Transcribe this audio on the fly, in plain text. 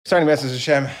Starting B'ezras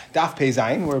Hashem, Daf Pei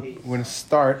Zayin. We're going to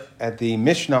start at the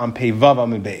Mishnah on Pei Vav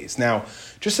Amud Beis. Now,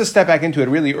 just to step back into it,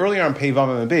 really earlier on Pei Vav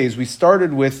Amud Beis, we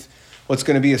started with what's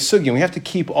going to be a sugya. We have to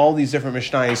keep all these different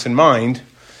Mishnayos in mind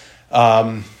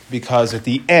because at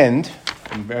the end,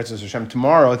 in B'ezras Hashem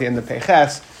tomorrow, at the end of Pei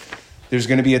Ches, there's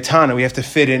going to be a Tana we have to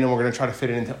fit in, and we're going to try to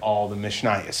fit it into all the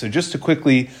Mishnayos. So just to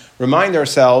quickly remind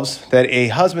ourselves that a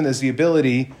husband has the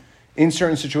ability, in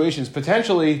certain situations,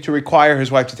 potentially to require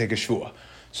his wife to take a shvuah.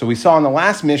 So we saw in the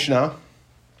last Mishnah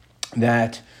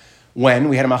that when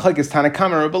we had a machlekes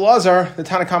Tanakama and Rebbe Lazar, the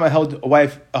Tanakama held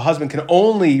a husband can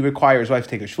only require his wife to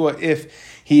take a shvuah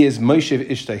if he is Moshev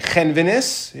Ishtay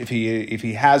Chenvenis, if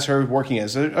he has her working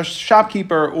as a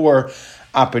shopkeeper, or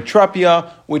apotropia,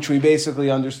 which we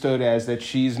basically understood as that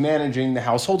she's managing the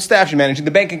household staff, she's managing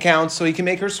the bank accounts, so he can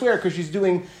make her swear because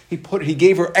he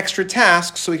gave her extra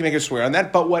tasks so he can make her swear on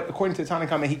that. But what, according to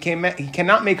Tanakama, he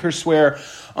cannot make her swear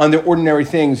on the ordinary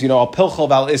things, a pilchel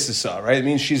val isisa, right? It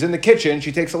means she's in the kitchen,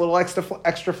 she takes a little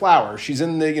extra flour, she's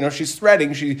in the, she's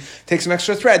threading, she takes some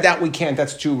extra thread. That we can't,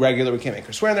 that's too regular, we can't make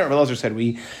her swear on that. Rabbi Elazar said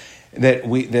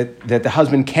that the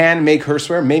husband can make her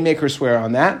swear, may make her swear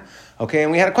on that. Okay,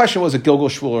 and we had a question, was it Gilgal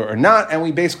Shvuah or not? And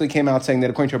we basically came out saying that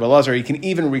according to Rabbi Elazar, he can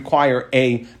even require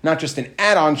not just an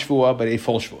add-on Shvuah, but a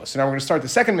full Shvuah. So now we're going to start the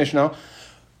second Mishnah,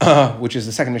 which is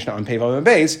the second Mishnah on Pei Vav Amud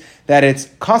Beis, that it's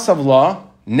Kasav La,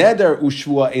 Neder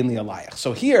Ushvuah Ein Li Alayach.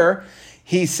 So here,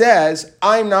 he says,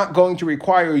 I'm not going to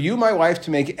require you, my wife, to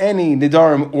make any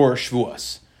Nidarim or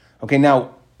Shvuahs. Okay,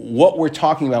 now, what we're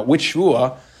talking about, which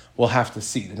Shvuah, we'll have to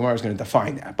see. The Gemara is going to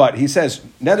define that. But he says,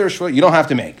 Neder Shvuah, you don't have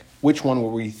to make. Which one were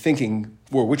we thinking,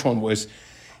 or which one was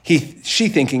she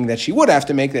thinking that she would have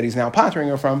to make that he's now pattering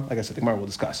her from? Like I said, the Gemara will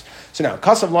discuss. So now,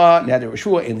 Kasav La, Neder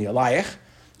Shvuah, Ein Li Alayach.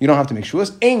 You don't have to make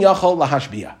Shvuahs. Ein Yachol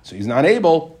Lahashbiyah. So he's not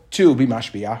able to be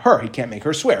Mashbiyah her. He can't make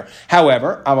her swear.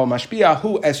 However, Aval Mashbiyah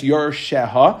hu es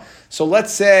Yersheha. So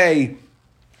let's say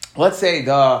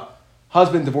the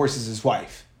husband divorces his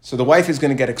wife. So the wife is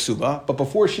going to get a ksuba, but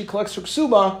before she collects her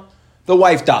ksuba, the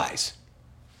wife dies.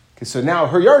 So now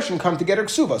her Yarshim come to get her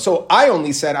ksuba. So I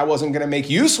only said I wasn't going to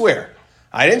make you swear.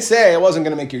 I didn't say I wasn't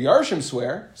going to make your Yarshim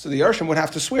swear. So the Yarshim would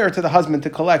have to swear to the husband to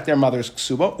collect their mother's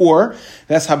ksuba. Or,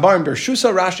 that's Habar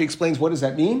Bershusa. Rashi explains, what does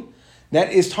that mean?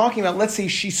 That is talking about, let's say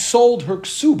she sold her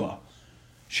ksuba.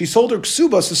 She sold her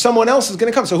ksuba, so someone else is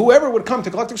going to come. So whoever would come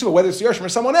to collect the ksuba, whether it's the Yarshim or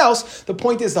someone else, the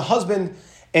point is the husband,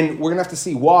 and we're going to have to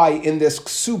see why in this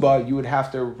ksuba you would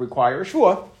have to require a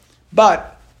shvuah.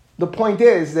 But the point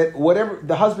is that whatever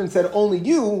the husband said, only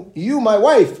you, my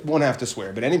wife, won't have to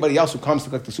swear, but anybody else who comes to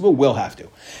collect the ksuba will have to.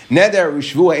 Neder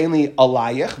u'shvuah ein li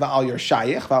alayich va'al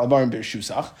yershayich va'al barim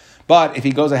b'rshusach. But if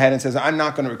he goes ahead and says, I'm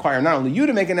not going to require not only you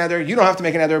to make a neder, you don't have to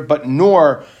make a neder, but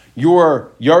nor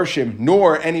your yarshim,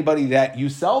 nor anybody that you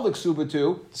sell the ksuba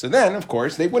to, so then, of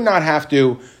course, they would not have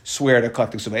to swear to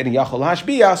collect the ksuba. And yachol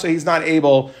hashbiyah, so he's not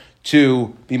able to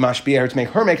be mashbiyah, to make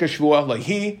her make a shvuah, like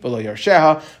he, v'lo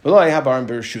yarsheha, v'lo yahabarim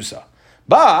b'rshusa.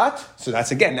 But, so that's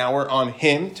again, now we're on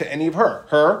him to any of her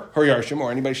yarshim,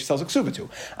 or anybody she sells a ksuba to.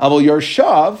 Avol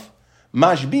yarshav,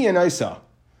 mashbiyah isa.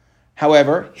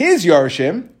 However, his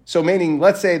yarshim, so meaning,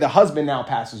 let's say the husband now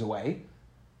passes away.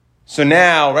 So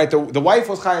now, right, the wife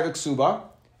was chayav ksuba,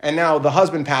 and now the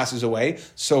husband passes away.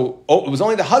 So it was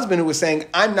only the husband who was saying,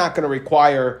 I'm not going to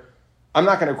require you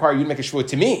to make a shvuah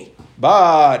to me,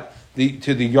 but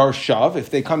to the yarshav,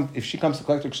 if she comes to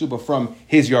collect her ksuba from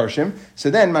his yarshim, so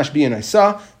then mashbiyah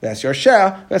isa, that's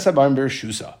yarshah, that's habarim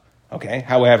b'rshusa. Okay.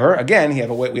 However, again, we have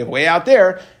a way out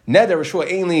there. Neder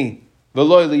shvuah ein li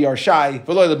v'loy li yarshai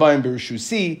v'loy li barim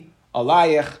b'rshusi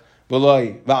alayich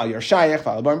v'loy v'al yarshayich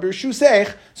v'al barim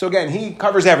b'rshusech. So again, he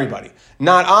covers everybody.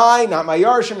 Not I, not my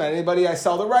yarshim, not anybody I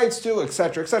sell the rights to,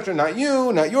 etc., etc. Not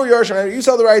you, not your yarshim, not you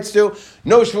sell the rights to.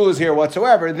 No shvuah here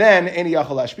whatsoever. Then any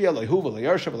yachol hashbiyah loyhu v'loy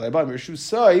yarshah v'loy barim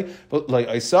b'rshusay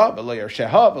v'loy isa v'loy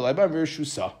yarsheha v'loy barim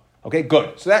b'rshusa. Okay,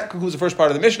 good. So that concludes the first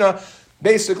part of the Mishnah.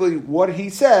 Basically, what he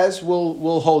says,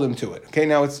 we'll hold him to it. Okay,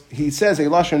 now he says a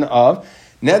lashon of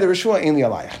neder shvuah ein li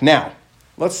alayach. Now,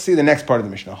 let's see the next part of the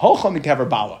Mishnah. Holcha mikaver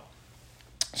bala.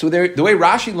 So the way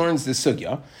Rashi learns this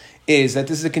sugya is that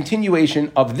this is a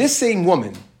continuation of this same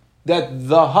woman that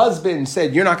the husband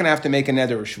said, you're not going to have to make a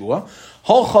neder or shvuah.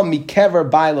 Holcha mikever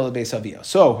baila lebeis aviyah.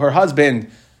 So her husband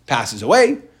passes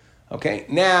away. Okay,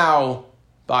 now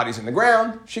body's in the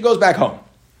ground. She goes back home.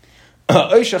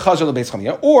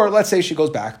 Or let's say she goes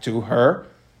back to her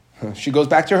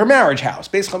marriage house.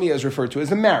 Beis chamiyah is referred to as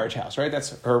the marriage house, right?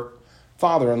 That's her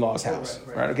father-in-law's house,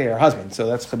 right? Okay, her husband. So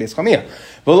that's Beis chamiyah.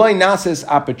 V'loy nases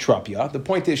apotropia. The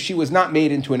point is, she was not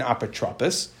made into an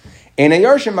apotropos, and a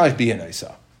yarshim mashbiyah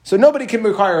isa. So nobody can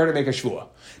require her to make a shvuah.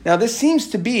 Now, this seems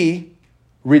to be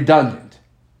redundant.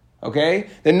 Okay?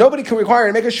 Then nobody can require her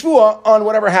to make a shvuah on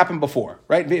whatever happened before,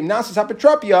 right?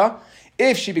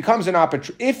 If she becomes an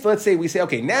apotropos, if let's say we say,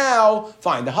 okay, now,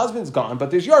 fine, the husband's gone, but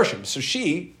there's Yarshim. So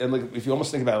she, and like, if you almost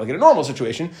think about it like in a normal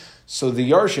situation, so the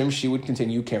Yarshim, she would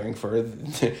continue caring for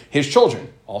his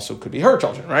children. Also could be her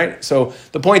children, right? So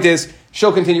the point is,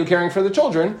 she'll continue caring for the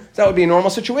children. That would be a normal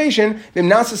situation.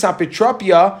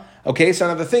 Okay, so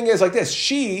now the thing is like this,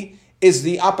 she is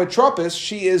the apotropos,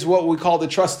 she is what we call the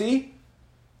trustee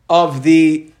of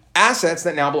the assets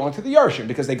that now belong to the Yarshim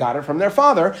because they got it from their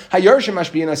father. So the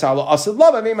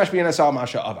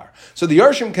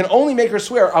Yarshim can only make her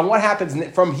swear on what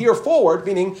happens from here forward,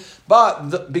 meaning,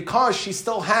 because she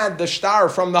still had the shtar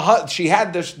from the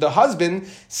husband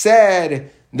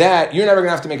said that you're never going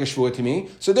to have to make a shvuah to me.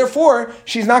 So therefore,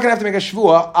 she's not going to have to make a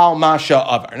shvuah al masha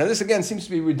avar. Now this again seems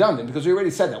to be redundant because we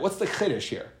already said that. What's the chiddush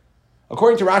here?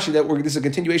 According to Rashi, this is a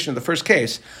continuation of the first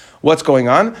case. What's going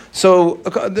on? So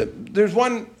there's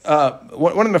one of the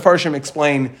Mefarshim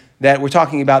explain that we're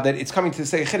talking about that it's coming to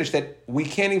say chiddush that we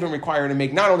can't even require her to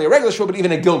make not only a regular shvuah but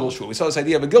even a gilgul shvuah. We saw this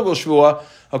idea of a gilgul shvuah.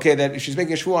 Okay, that if she's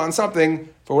making a shvuah on something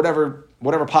for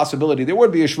whatever possibility there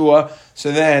would be a shvuah,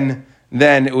 so then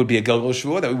it would be a gilgul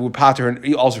shvuah that we would pater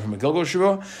her also from a gilgul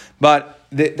shvuah. But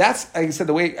that's, like I said,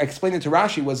 the way I explained it to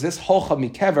Rashi was this holcha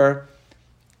mikever.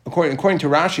 According to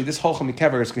Rashi, this holcha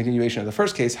mikever is a continuation of the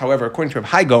first case. However, according to Rav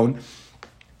Haigon,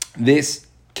 this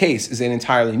case is an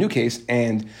entirely new case,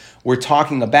 and we're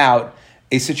talking about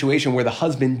a situation where the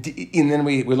husband, and then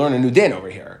we learn a new din over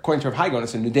here. According to Rav Haigon,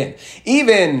 it's a new din.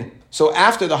 Even so,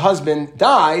 after the husband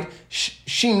died,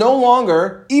 she no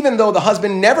longer, even though the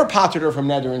husband never patered her from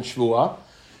neder and shvuah,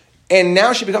 and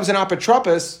now she becomes an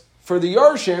apotropos for the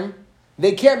Yarshim,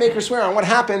 they can't make her swear on what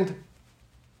happened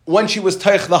when she was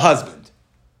teich the husband.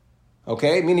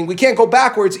 Okay, meaning we can't go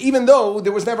backwards, even though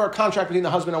there was never a contract between the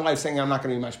husband and wife saying, I'm not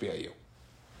going to be mashbiah you.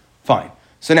 Fine.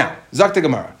 So now, Zakta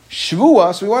Gemara.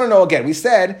 Shvuah, so we want to know again, we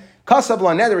said, Kasab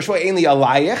la neder shvuah ein li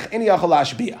alayich, ein li yachal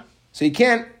lashbiah. So you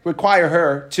can't require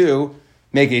her to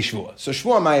make a shvuah. So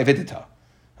shvuah ma'avidita.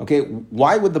 Okay,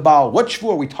 why would the Baal, what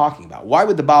shvuah are we talking about? Why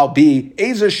would the Baal be,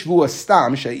 Eza shvuah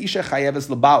stam, she'isha chayeves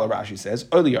l'Baal, Rashi says,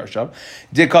 or the Yarshav,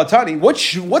 dekatani,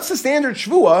 what's the standard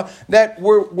shvuah that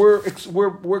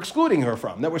we're excluding her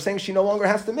from, that we're saying she no longer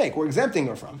has to make, we're exempting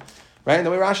her from, right? And the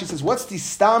way Rashi says, what's the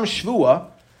stam shvuah,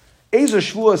 Eza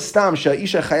shvuah stam,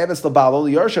 she'isha chayeves l'Baal,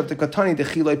 the Yarshav, dekatani,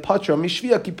 dechiloi patra,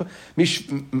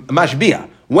 mashbiah.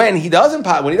 When he doesn't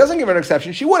give her an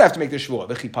exception, she would have to make the shvuah.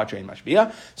 V'chi patra and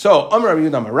mashbiah. So Amar Rabbi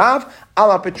Yehuda Marav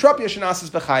ala petropia shenasas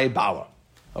b'chai bala.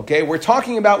 Okay, we're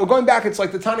going back. It's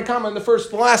like the Tanakama in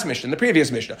the last Mishnah, in the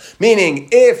previous Mishnah. Meaning,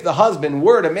 if the husband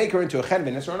were to make her into a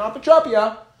chenvenis or an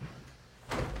apotropia,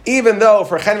 even though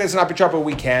for chenvenis and apotropia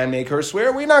we can make her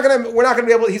swear, he's not going to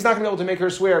be able to make her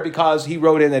swear because he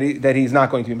wrote in that he's not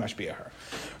going to be mashbiah her.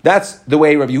 That's the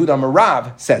way Rabbi Yehuda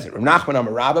Marav says it. Rav Nachman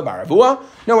Amarav Baravua.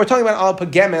 No, we're talking about al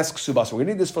pagemes ksubasa. We're going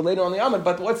to need this for later on the Amud,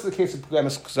 but what's the case of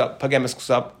pagemes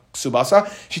ksubasa?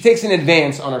 She takes an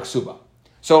advance on her ksuba.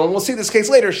 So we'll see this case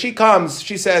later. She comes,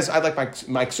 she says, I'd like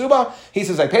my ksuba. He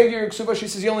says, I paid you your ksuba. She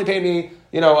says, you only paid me,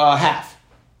 half.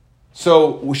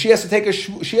 So she has to make a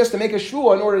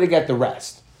shvuah in order to get the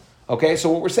rest. Okay, so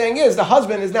what we're saying is the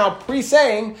husband is now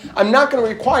pre-saying, I'm not going to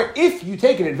require, if you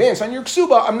take an advance on your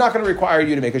ksuba, I'm not going to require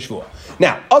you to make a shvuah.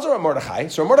 Now, Azar Mordechai,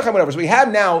 so Mordechai, whatever. So we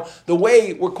have now the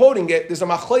way we're quoting it. There's a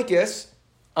machlekes,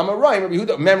 Amarai, Rabbi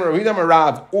Yehuda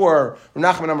Marav or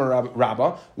Rav Nachman Amar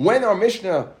Rabba. When our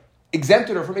Mishnah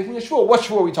exempted her from making a shvuah, what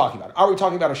shvuah are we talking about? Are we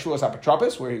talking about a shvuah as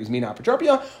apotropos, where he was mina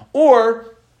apotropia,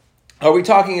 or are we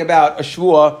talking about a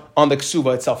shvuah on the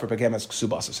ksuba itself for pagemes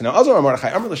ksubasa? So now, Azar Mordechai,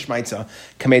 Amar l'shmaitza,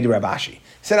 kamei de Ravashi. He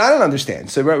said, I don't understand.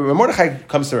 So Mordechai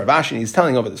comes to Ravashi and he's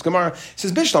telling over this Gemara. He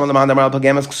says, Bishlam the man damar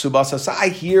pagemes ksubasa. So I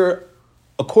hear,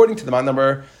 according to the man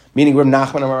number, meaning Rav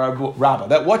Nachman Amar Rabba,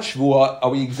 that what shvuah are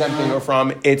we exempting her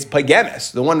from? It's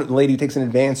pagemes, the one lady who takes an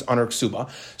advance on her ksuba.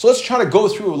 So let's try to go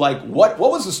through what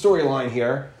was the storyline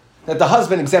here that the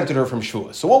husband exempted her from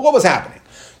shvuah. So what was happening?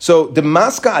 So the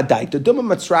maska adaita duma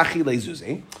matzrachi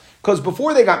lezuzi, because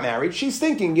before they got married, she's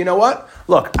thinking, you know what?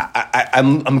 Look,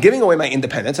 I'm giving away my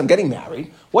independence. I'm getting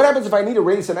married. What happens if I need to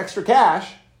raise some extra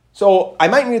cash? So I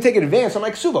might need to take an advance on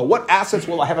my ksuba. What assets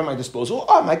will I have at my disposal?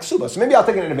 Oh, my ksuba. So maybe I'll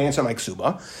take an advance on my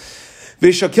ksuba.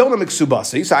 V'shakilna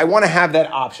miksubasi. So I want to have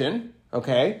that option.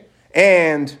 Okay,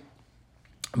 and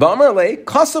v'amarle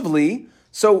kasavli.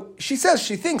 So she says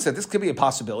she thinks that this could be a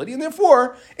possibility, and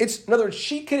therefore, in other words,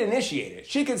 she could initiate it.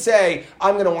 She could say,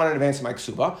 I'm going to want an advance in my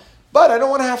ksuba, but I don't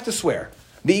want to have to swear.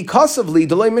 V'ikasavli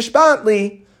delay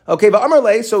mishbatli. Okay,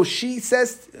 v'amarle, so she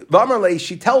says, v'amarle,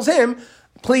 she tells him,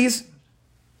 please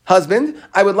husband,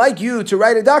 I would like you to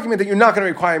write a document that you're not going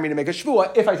to require me to make a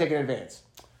shvuah if I take an advance.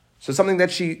 So something that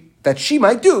she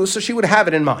might do, so she would have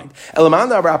it in mind. So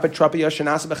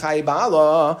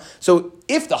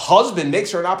if the husband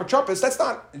makes her an apotropos,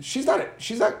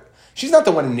 she's not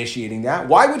the one initiating that.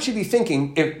 Why would she be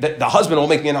thinking if the husband will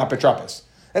make me an apotropos?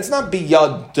 That's not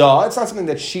biyada. It's not something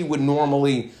that she would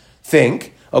normally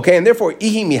think. Okay, and therefore,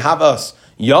 ihi mihavas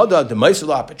yada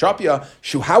demaisula apotropia.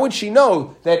 How would she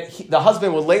know that the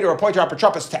husband will later appoint her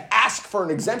apotropos to ask for an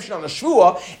exemption on the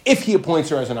shvuah if he appoints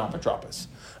her as an apotropos?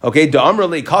 Okay,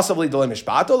 da'amrali kasavli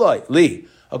delemishpatolai li.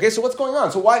 Okay, so what's going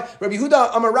on? So why Rabbi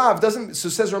Yehuda Amarav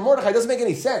says Rav Mordechai doesn't make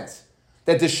any sense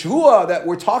that the shvuah that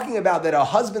we're talking about that a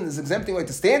husband is exempting like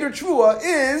the standard shvuah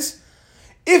is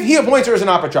if he appoints her as an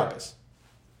apotropos.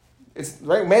 It's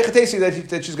right,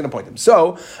 that she's going to appoint him.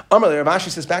 So, Amarle, Rav Ashi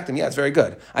says back to him, yeah, it's very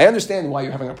good. I understand why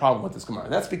you're having a problem with this Gemara.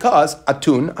 That's because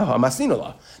Atun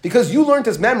Masninola. Because you learned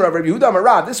this memra of Rabbi Yehuda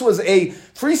Amarav. This was a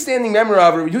freestanding memra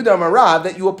of Rabbi Yehuda Amarav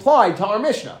that you applied to our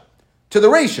Mishnah, to the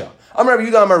Reisha. Amar Rabbi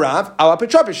Yehuda Amarav, Ala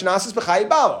Petropish Nasis B'chai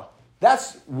Balo.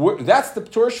 That's the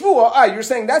Torah Shvuah. You're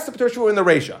saying that's the Torah Shvuah in the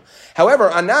Reisha.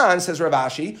 However, Anan, says Rav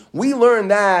Ashi, we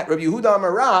learned that Rabbi Yehuda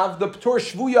Amarav, the Torah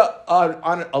Shvuah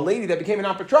on a lady that became an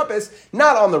apotropos,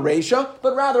 not on the Reisha,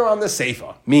 but rather on the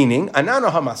Seifa. Meaning, Anan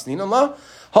hamasnin Allah,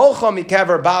 holcha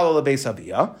mikaver bala lebeis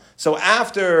aviyah. So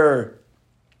after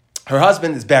her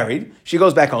husband is buried, she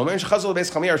goes back home, and she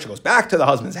goes back to the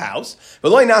husband's house.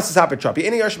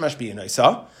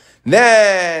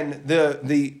 Then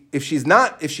if she's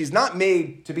not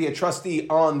made to be a trustee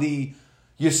on the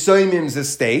Yisomim's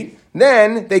estate,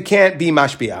 then they can't be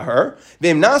mashbiah her.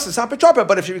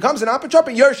 But if she becomes an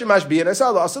apotropa, Yershim mashbiah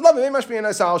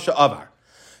sha'avar.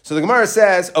 So the Gemara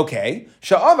says, okay,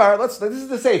 sha'avar. This is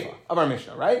the seifa of our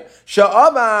Mishnah, right?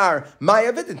 Sha'avar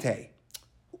maya vidente.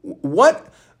 What?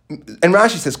 And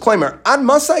Rashi says, Klaimer, ad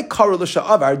masai karu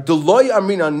l'sha'avar deloy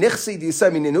amrina nichsi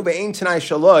di'yisamininu be'ein tenai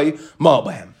shaloi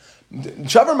ma'abahem.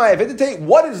 Shavar maya vidente.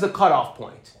 What is the cutoff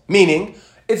point? Meaning,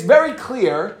 it's very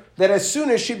clear that as soon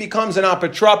as she becomes an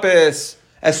apotropos,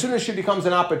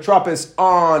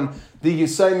 on the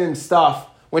Yisayimim stuff,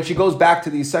 when she goes back to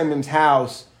the Yisayimim's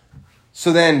house,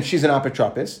 so then she's an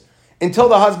apotropos. Until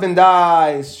the husband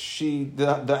dies,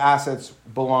 the assets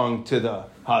belong to the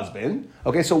husband.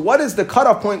 Okay, so what is the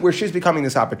cutoff point where she's becoming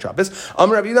this apotropos?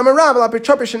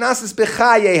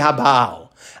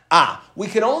 We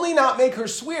can only not make her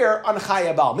swear on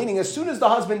Chayabal, meaning as soon as the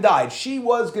husband died, she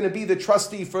was going to be the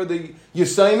trustee for the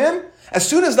Yisayimim. As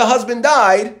soon as the husband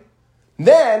died,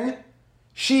 then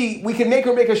we can make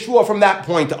her make a shvuah from that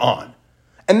point on.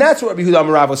 And that's what Rabbi Yehuda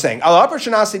Amarav was saying.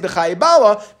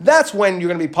 That's when you're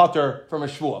going to be pater from a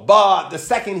shvuah. But the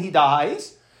second he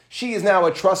dies, she is now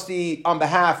a trustee on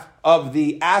behalf of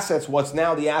the assets, what's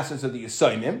now the assets of the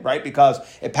Yisayimim, right? Because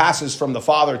it passes from the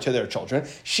father to their children.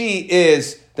 She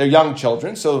is their young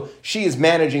children, so she is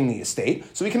managing the estate.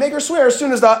 So we can make her swear as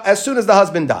soon as the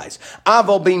husband dies.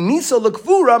 Aval be'nisa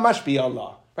l'kvura mashbi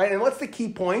Allah. Right? And what's the key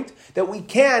point? That we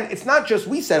can, it's not just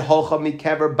we said, Holcha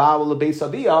mikever ba'al lebeis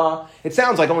aviyah. It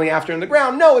sounds like only after in the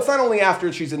ground. No, it's not only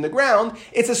after she's in the ground.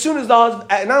 It's as soon as the husband,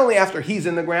 not only after he's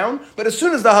in the ground, but as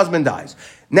soon as the husband dies.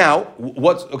 Now,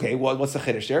 what's the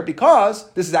chiddush there? Because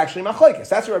this is actually machlokes.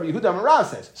 That's what Rabbi Yehuda Amarav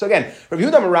says. So again, Rabbi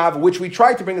Yehuda Amarav, which we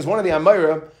tried to bring as one of the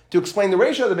Amayra to explain the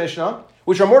ratio of the Mishnah,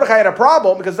 which Rav Mordechai had a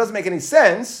problem because it doesn't make any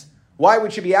sense. Why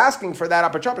would she be asking for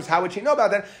that apotropos? How would she know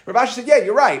about that? Rav Ashi said, yeah,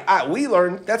 you're right. We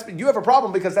learned, you have a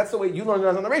problem because that's the way you learned it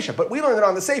on the Reisha. But we learned it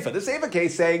on the Seifa. The Seifa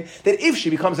case saying that if she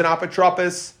becomes an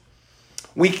apotropos,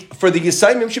 for the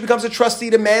Yisayimim, she becomes a trustee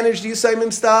to manage the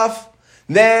Yisayimim stuff,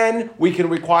 then we can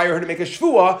require her to make a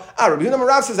shvuah. Rabbi Yehuda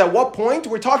Amarav says, at what point?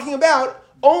 We're talking about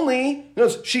we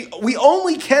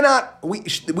only can't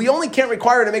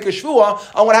require her to make a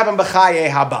shvuah on what happened b'chaye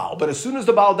habal. But as soon as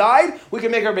the Baal died, we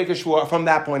can make her make a shvuah from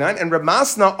that point on. And Rav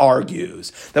Masna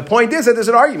argues. The point is that there's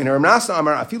an argument. Rav Masna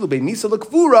amar afilu be'nisa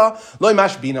l'kvura loy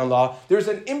mashbin Allah. There's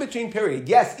an in-between period.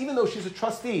 Yes, even though she's a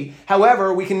trustee,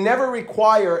 however, we can never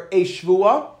require a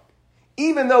shvuah.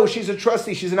 Even though she's a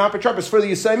trustee, she's an apotropos for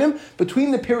the Yisayimim, between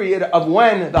the period of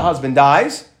when the husband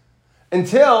dies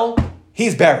until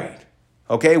he's buried.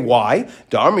 Okay, why?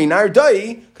 Da'amri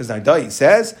nardai, because nardai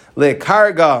says,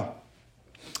 le'karga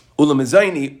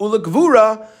ulamizayni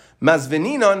ulagvura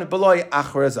mazveninon beloy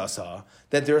achrazasa,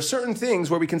 that there are certain things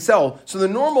where we can sell. So the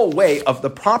normal way of the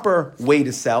proper way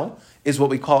to sell is what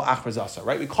we call achrazasa,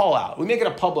 right? We call out. We make it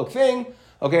a public thing.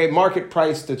 Okay, market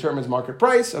price determines market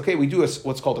price. Okay, we do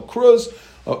what's called a cruise,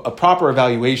 a proper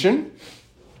evaluation.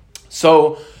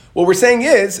 So What we're saying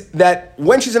is that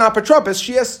when she's an apotropos,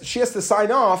 she has to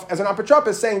sign off as an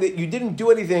apotropos saying that you didn't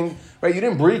do anything, right? You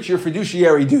didn't breach your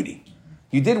fiduciary duty.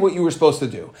 You did what you were supposed to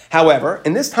do. However,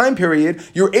 in this time period,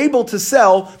 you're able to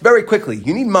sell very quickly.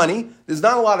 You need money. There's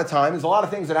not a lot of time. There's a lot of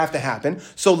things that have to happen.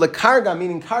 So the karga,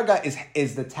 meaning karga,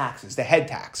 is the taxes, the head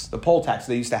tax, the poll tax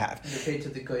they used to have. They're paid to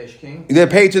the Goyish king? They're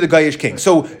paid to the Goyish king.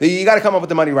 So you got to come up with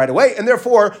the money right away. And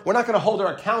therefore, we're not going to hold her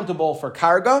accountable for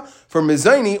karga, for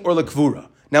mizayni, or lekvura.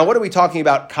 Now, what are we talking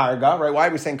about karga, right? Why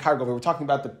are we saying karga? We're talking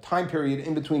about the time period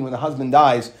in between when the husband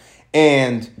dies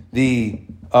and the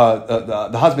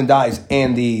husband dies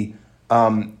and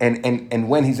and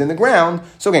when he's in the ground.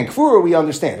 So again, kfura we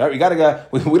understand, right?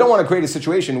 We don't want to create a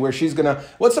situation where she's gonna.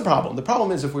 What's the problem? The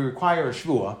problem is if we require a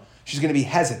shvua, she's going to be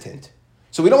hesitant.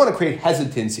 So we don't want to create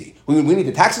hesitancy. We need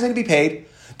the taxes need to be paid.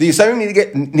 The Yisayim need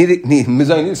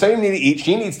to eat.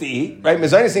 She needs to eat, right?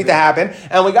 Mizaynis need to happen,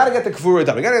 and we got to get the kfura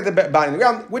done. We got to get the body in the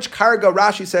ground. Which karga?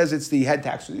 Rashi says it's the head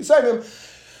tax for the Yisayim.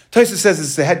 Tosfos says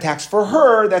it's the head tax for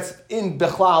her. That's in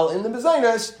Bechlal in the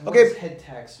Mezainas. Okay. What does head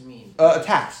tax mean? A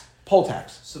tax, poll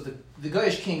tax. So the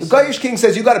Goyish king. The Goyish king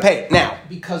says you got to pay it now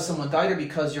because someone died, or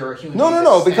because you're a human.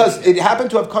 No. Because it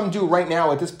happened to have come due right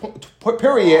now at this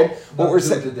period. What we're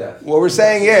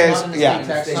saying is,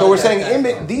 yeah. So we're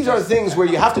saying these are things where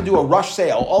you have to do a rush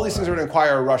sale. All these things are going to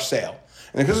require a rush sale,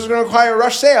 and because it's going to require a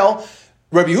rush sale,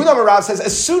 Rabbi Yehuda Marav says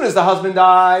as soon as the husband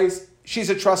dies,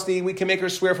 she's a trustee, we can make her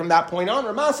swear from that point on.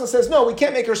 Ramasa says, no, we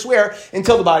can't make her swear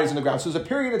until the body's in the ground. So there's a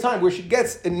period of time where she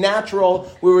gets a natural,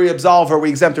 where we absolve her, we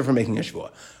exempt her from making a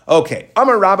shvua. Okay,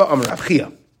 Amar Rabba, Amar Rav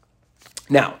Chia.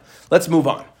 Now, let's move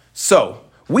on. So,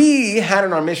 we had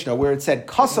in our Mishnah where it said,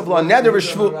 Kasav la neder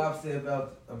v'shvu. Rav say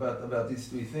about these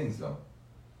three things, though?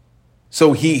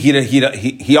 So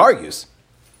he argues.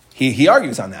 He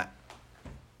argues on that.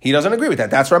 He doesn't agree with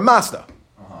that. That's Rav Masda.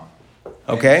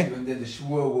 Okay? And then the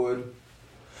shvua would...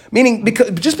 Meaning,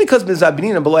 just because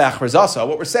mizabinin below achrazasa,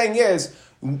 what we're saying is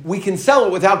we can sell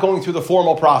it without going through the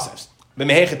formal process.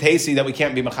 B'mehechetesi that we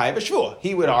can't be machayev shvua.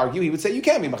 He would argue. He would say you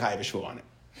can't be machayev shvua on it.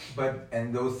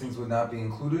 And those things would not be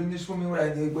included in the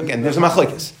shvua. Again, there's a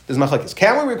machlekes.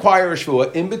 Can we require a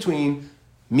shvua in between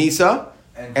misa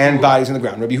and bodies in the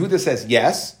ground? Rabbi Yehuda says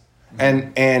yes,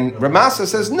 and Ramasa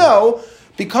says no,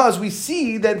 because we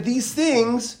see that these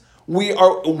things. We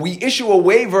issue a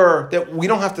waiver that we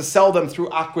don't have to sell them through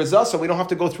akrazah, so we don't have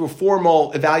to go through a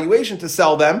formal evaluation to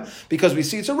sell them because we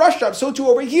see it's a rush job. So too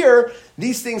over here,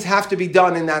 these things have to be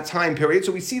done in that time period.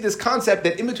 So we see this concept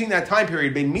that in between that time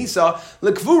period, bein misa,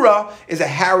 lekvura is a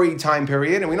harried time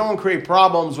period, and we don't want to create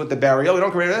problems with the burial. We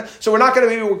don't create that, so we're not going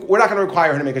to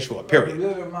require her to make a shvua. Period.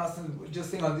 Really,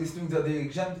 just saying on these things are the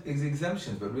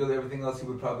exemptions, but really everything else he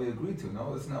would probably agree to.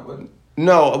 No, it's not what.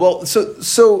 No, well,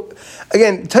 so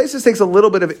again, Tosfos takes a little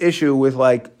bit of issue with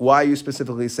like why are you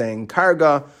specifically saying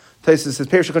karga. Tosfos says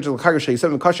perish karga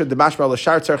sheyisam kasher demashbar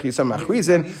l'shar tzarich yisam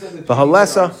achrizin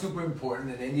v'halesa. Super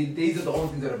important, and these are the only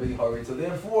things that are being hurried. So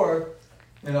therefore,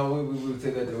 we would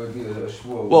say that there would be a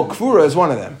shvua. Well, kfura is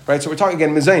one of them, right? So we're talking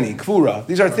again mizayni, kfura.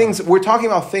 These are things we're talking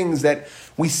about. Things that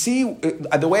we see.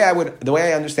 The way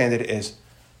I understand it is,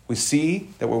 we see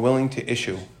that we're willing to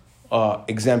issue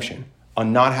exemption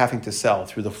on not having to sell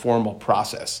through the formal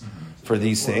process for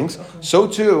these things. So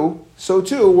too,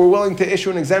 we're willing to issue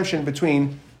an exemption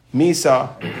between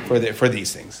Misa for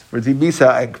these things. For the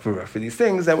Misa and Kfura, for these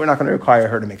things that we're not going to require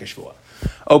her to make a shvua.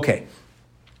 Okay.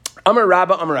 Amar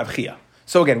Rabba, Amar Rav Chia.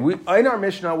 So again, in our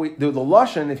Mishnah, the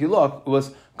Lashon, if you look,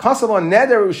 was Kasav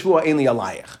neder u'shvua ein li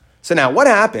alayich. So now, what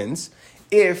happens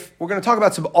if, we're going to talk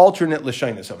about some alternate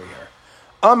Lashonos over here.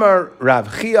 Amar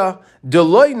Rav Chia,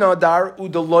 Deloy nadar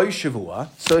u'deloy shavua.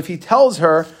 So if he tells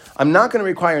her, I'm not going to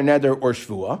require neder or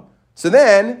shvua, so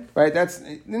then, right, that's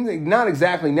not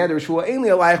exactly neder or shvua, ain't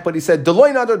alayich, but he said,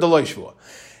 Deloy nadar, deloy shvua.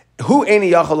 Hu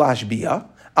eini yachal hashbia,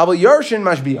 aval yarshin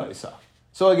mashbia isa.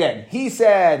 So again, he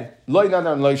said, loy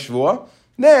nadar and loy shvua.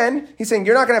 Then he's saying,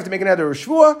 you're not going to have to make a neder or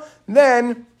shvua.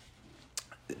 Then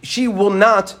she will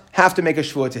not have to make a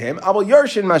shvua to him. Aval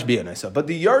yarshin mashbia isa. But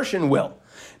the yarshin will.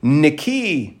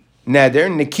 Niki neder,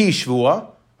 niki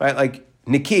shvua, right? Like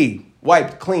niki,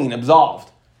 wiped, clean, absolved.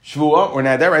 Shvua or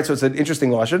neder, right? So it's an interesting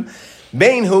lashon.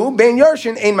 Bein hu, bein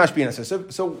yarshin, ein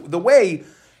mashbina. So the way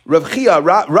Rav Chia,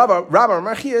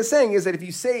 Rabba Chia is saying is that if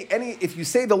you say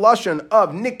the lashon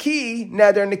of niki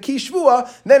neder, niki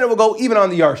shvua, then it will go even on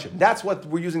the yarshin. That's what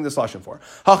we're using this lashon for.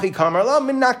 Hachi kamar la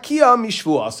min nakia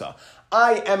mishvuasa.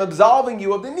 I am absolving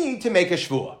you of the need to make a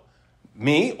shvua.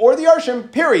 me or the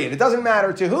Yarshim, period. It doesn't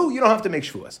matter to who, you don't have to make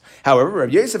shvuas. However,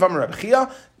 Rabbi Yosef Amar Rabbi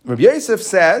Chia, Rabbi Yosef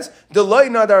says, "Delay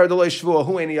nadar delay shvua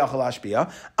hu eni yachal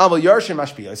ashpia, aval yarshim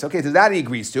ashpia." Okay, so that he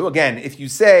agrees to. Again, if you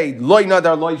say loy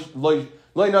nadar loy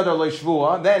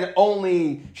shvua, then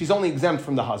she's only exempt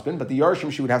from the husband, but the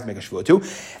yarshim she would have to make a shvua too.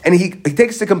 And he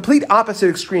takes the complete opposite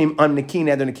extreme on niki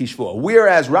neder niki shvua.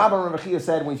 Whereas Rabbi Rechia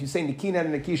said, when if you say niki neder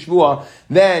niki shvua,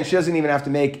 then she doesn't even have to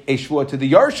make a shvua to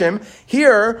the yarshim.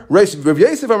 Here, Rav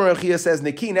Yosef Amar Rechia says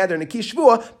niki neder niki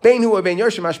shvua bein hu bein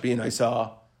yarshim ashpia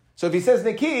naisa. So if he says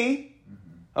Niki,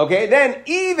 okay, then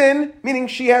even, meaning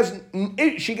she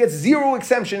gets zero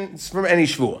exemptions from any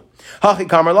shvuah. Hachi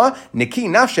kamarla Niki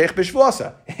nafshech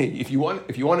b'shvuasa. If you want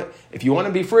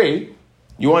to be free,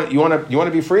 you want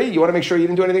to be free. You want to make sure you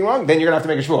didn't do anything wrong. Then you're gonna have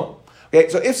to make a shvuah. Okay,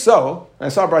 so if so, and I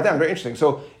saw it brought down, very interesting.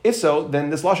 So if so,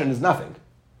 then this lashon is nothing,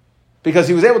 because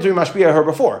he was able to mashpia her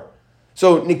before.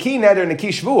 So Niki neder Niki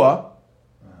shvuah.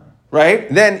 Right?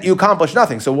 Then you accomplish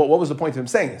nothing. So what was the point of him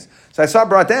saying this? So I saw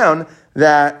brought down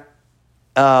that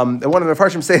one of the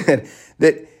Farshim saying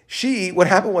that what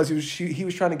happened was he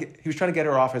was trying to get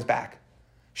her off his back.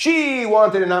 She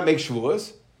wanted to not make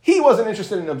shvuas. He wasn't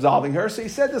interested in absolving her, so he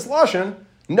said this lashon,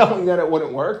 knowing that it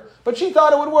wouldn't work, but she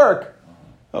thought it would work.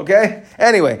 Okay?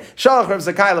 Anyway, Shalach Rav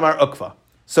Zakai Lamar Ukva.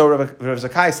 So Rav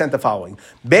Zakai sent the following.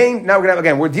 Now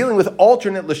we're dealing with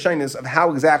alternate lashonos of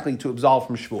how exactly to absolve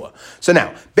from shvua. So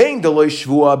now, bein deloy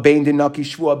shvua, bein de naki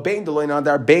shvua, bein deloy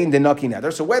nadar, bein de naki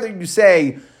nadar. So whether you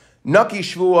say naki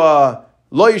shvua,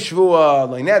 loy shvua,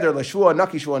 loy nadar, loy shvua,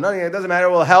 naki shvua, naki, it doesn't matter.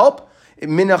 It will help.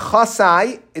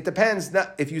 Minachasai, it depends.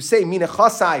 If you say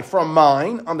minachasai from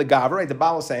mine on the gaver, right? The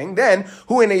Baal is saying, then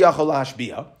hu ene yachol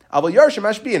hashbia, avol yarshim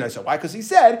hashbia. So why? Because he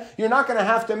said you're not going to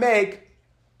have to make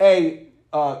a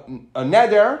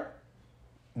neder,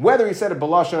 whether he said a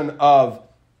balashon of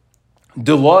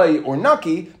deloy or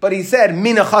naki, but he said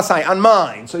mina chasai on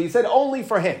mine. So he said only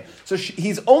for him. So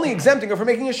he's only exempting her from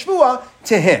making a shvua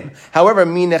to him. However,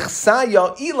 mina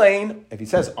chasaya elaine, if he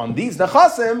says on these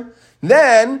nechasim,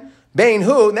 then bein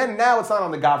hu, then now it's not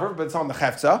on the gaver, but it's on the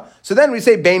chefza. So then we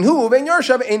say bein hu, bein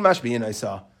yarshav, ein mashbiyin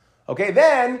isa. Okay,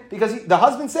 then, because the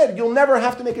husband said, you'll never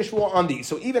have to make a shvuah on these.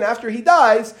 So even after he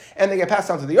dies, and they get passed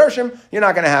on to the Yarshim, you're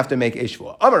not going to have to make a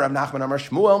shvuah. Amar Rav Nachman Amar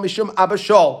Shmuel Mishum Abba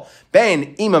Shol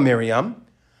Ben Ima Miriam.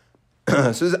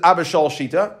 So this is Abba Shol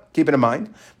Shita, keep it in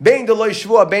mind. Ben Deloy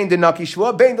Shvuah, Ben Denaki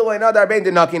Shvuah, Ben Deloy Nadar, Ben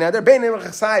Denaki Nadar, Ben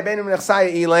Nechsai, Ben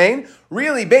Nechsai Elaine.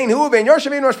 Really, Ben Hu, Ben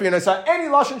Yarshim, Ben Rosh any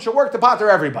lashon should work to potter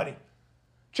everybody.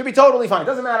 Should be totally fine.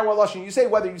 Doesn't matter what lashon you say.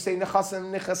 Whether you say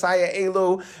nechasim, nechasaya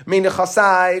elu, me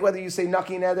nechasai. Whether you say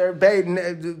naki neder,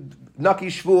 naki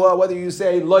shvua. Whether you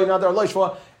say loy neder, loy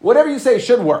shvua. Whatever you say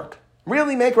should work.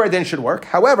 Really, make or then should work.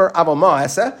 However, aval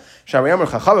ma'aseh shari amar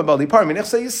chacham bal dipar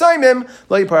minechsay yisaymim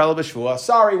lo yipar el b'shvua.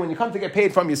 Sorry, when you come to get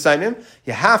paid from yisaymim,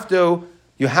 you have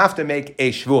to make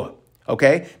a shvua.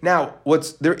 Okay. Now,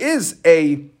 there is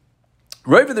a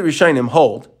Rav of the Rishonim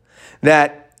hold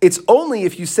that it's only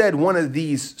if you said one of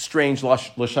these strange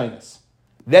lashonos,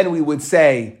 then we would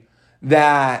say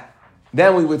that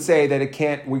it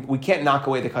can't. We can't knock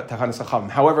away the tachanas chachamim.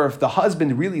 However, if the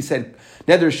husband really said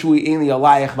neder shui ainli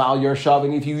alayich val yershav,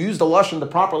 and if you use the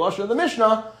proper lashon of the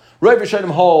Mishnah, Rav Rishonim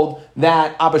hold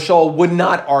that Abba Shol would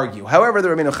not argue. However, the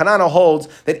Rabbeinu Chananel holds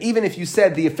that even if you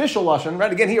said the official lashon,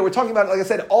 right? Again, here we're talking about, like I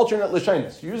said, alternate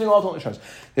lashonos. You're using alternate lashonos.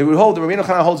 They would hold, the Rabbeinu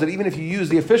Chananel holds that even if you use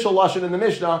the official lashon in the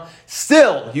Mishnah,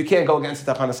 still you can't go against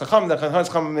the Tachanas Chacham. The Tachanas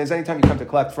Chacham is anytime you come to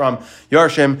collect from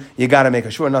Yarshim, you got to make a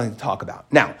shur, nothing to talk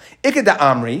about. Now, Iked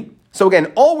Amri. So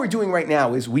again, all we're doing right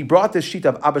now is we brought this sheet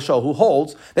of Abba Shol who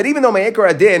holds that even though Me'ekar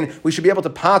Adin, we should be able to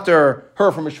pater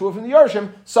her from a shvuah from the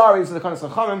Yarshim, sorry, it's the Tachanas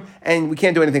Chachamim, and we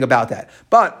can't do anything about that.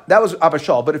 But that was Abba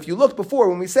Shol. But if you looked before,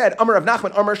 when we said Amar Rav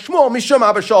Nachman, Amar Shmuel, Mishum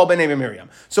Abba Shol ben Eva Miriam.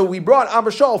 So we brought Abba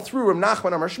Shol through Rav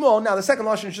Nachman, Amar Shmuel. Now the second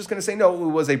lashon is just going to say, no,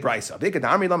 it was a brisa. V'ikad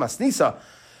Amri la masnisa.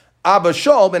 Abba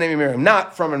Shol ben Eva Miriam.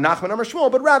 Not from Rav Nachman, Amar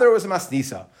Shmuel, but rather it was a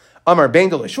masnisa. Amar bein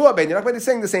delay shua, bein denaki, but it's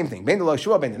saying the same thing. Bein delay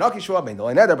shua, bein denaki shua, bein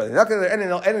delay neder, bein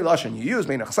denaki, any lashon you use,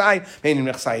 bein nechsai, bein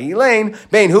nechsai elaine,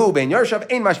 bein hu, bein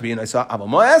yarshav, ein mashbiyin. I saw Abba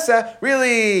Moaseh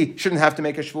really shouldn't have to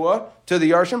make a shvua to the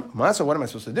Yarshim. Moaseh, what am I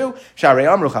supposed to do?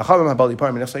 Sharei amru chachavim habal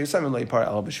yipar minechsai yisam lo yipar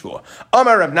el b'shvua.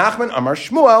 Amar Rav Nachman, Amar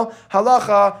Shmuel,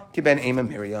 halacha ki ben Ema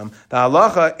Miriam. The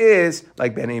halacha is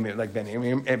like ben Ema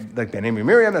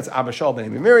Miriam. That's Abba Shol ben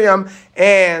Ema Miriam,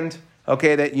 and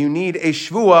okay, that you need a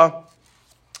shvua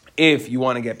if you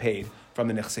want to get paid from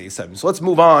the Nechsei Yisayim. So let's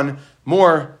move on.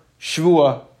 More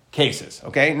Shvua cases.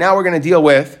 Okay, now we're going to deal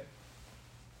with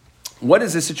what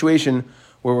is the situation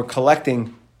where we're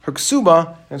collecting her ksuba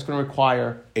and it's going to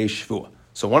require a Shvua.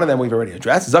 So one of them we've already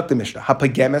addressed. Zak the Mishnah.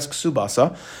 Hapagemes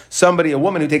ksubasa. Somebody, a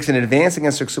woman who takes an advance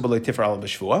against her ksuba leitifra ala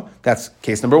b'shvua. That's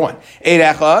case number one. Eid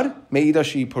echad meida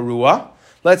she parua.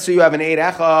 Let's say you have an eid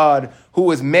echad who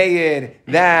was made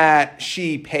that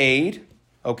she paid.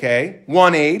 Okay,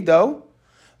 one aid though.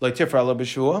 Leitifra ala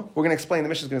b'shvua. We're going to explain. The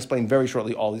Mishnah is going to explain very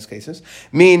shortly all these cases.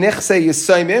 Mi nichse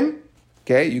yisaimim.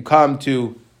 Okay, you come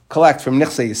to collect from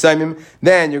nichse yisaimim.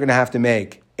 Then you're going to have to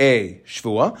make a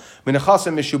shvua.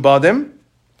 Minachasim mishubadim.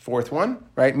 Fourth one,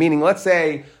 right? Meaning, let's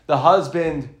say the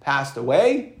husband passed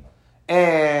away,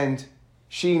 and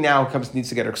she now needs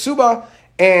to get her ksuba,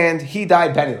 and he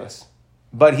died penniless.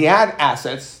 But he had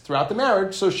assets throughout the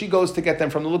marriage, so she goes to get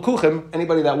them from the lekuchim,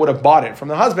 anybody that would have bought it from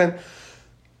the husband.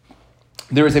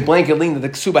 There is a blanket lien that the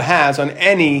ksuba has on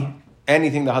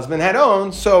anything the husband had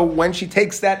owned, so when she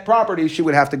takes that property, she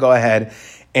would have to go ahead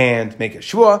and make a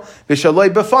shvua. V'shaloi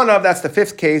b'fanav, that's the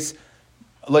fifth case.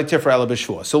 So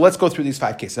let's go through these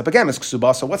 5 cases. Again, it's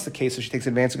ksuba. So what's the case? So she takes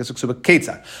advance against ksuba.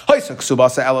 Ketzad. Hoysa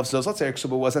ksubasa elef zos. Let's say her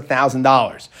ksuba was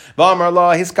 $1,000. V'amar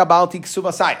la hiskabalti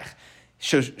ksuba sayich.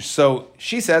 So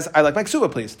she says, "I like my ksuba,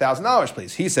 please. $1,000,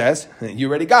 please." He says, "You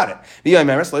already got it."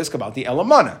 V'yameres lo hiskabalti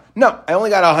elamana. No, I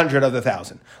only got 100 of the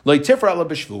 1,000. Lo tifra ela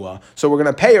b'shvua. So we're going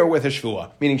to pay her with a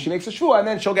shvua, meaning she makes a shvua and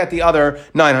then she'll get the other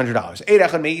 $900. Eid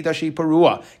echad me'idashi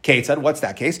parua. Ketzad. What's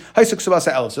that case? Hoysa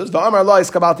ksubasa elef zos. V'amar la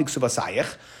hiskabalti ksuba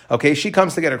sayich. Okay, she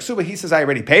comes to get her ksuba. He says, "I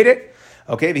already paid it."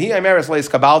 Okay,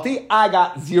 I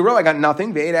got 0, I got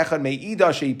nothing.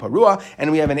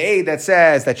 And we have an aid that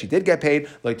says that she did get paid.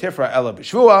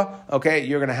 Okay,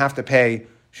 you're going to have to pay.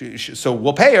 So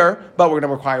we'll pay her, but we're going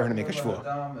to require her to make a shvua.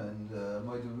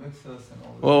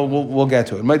 Well, we'll get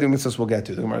to it. Moedim mitzvos we'll get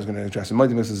to. The Gemara is going to address it.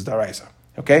 Moedim mitzvos is daraisa.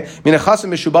 Okay,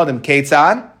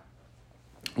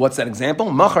 what's that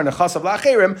example? Machar nechasav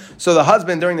la'acherim. So the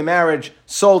husband during the marriage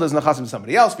sold his nechasim to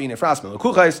somebody else.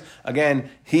 Again,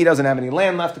 he doesn't have any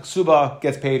land left. The ksuba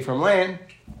gets paid from land,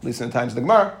 at least in the times of the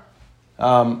Gemara.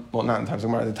 Well, not in the times of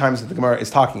the Gemara. The times that the Gemara is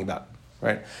talking about,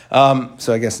 right?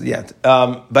 So I guess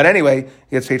but anyway,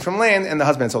 he gets paid from land, and the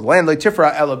husband sold the land.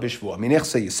 Tifra ela bishvua.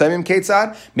 Minichse yisaimim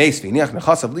ketzad meisvi niach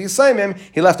nechasav liyisaimim.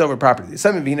 He left over property.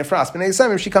 Yisaimim v'hinefras b'nei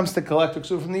yisaimim. She comes to collect the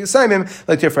ksuba from the yisaimim.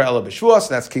 Tifra ela bishvua. So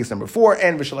that's case number 4.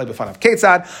 And v'shalei b'fanav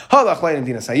ketzad halach lein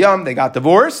dina sayam. They got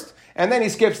divorced, and then he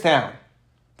skips town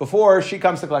before she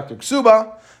comes to collect her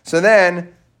ksuba. So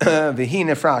then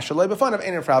v'hinefras shalei b'fanav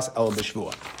einefras ela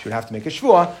bishvua. She would have to make a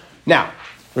shvua now.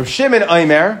 Rav Shimon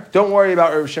Aimer, don't worry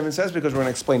about what Rav Shimon says because we're going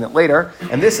to explain it later.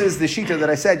 And this is the shita that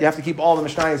I said, you have to keep all the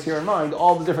Mishnayos here in mind,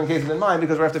 all the different cases in mind,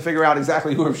 because we have to figure out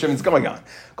exactly who Rav Shimon's going on.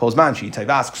 Kolzman, she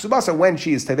tevas ksuba, so when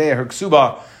she is teveya her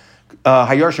ksuba,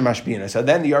 hayarshim mashbina, so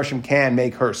then the yarshim can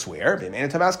make her swear.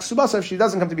 So if she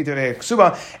doesn't come to be teveya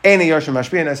ksuba, any yarshim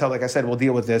mashbina, so like I said, we'll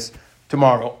deal with this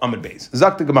tomorrow, Amud Beis.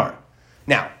 Zak the Gemara.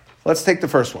 Now, let's take the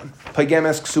first one.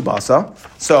 Pagemes ksubasa.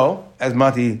 So, as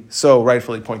Mati so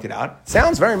rightfully pointed out,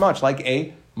 sounds very much like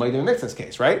a Moedim Mixas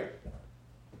case, right?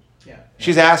 Yeah.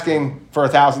 She's asking for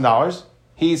 $1,000.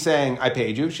 He's saying, I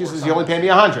paid you. She says, you only paid me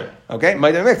 100. Okay?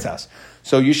 Moedim Mixas.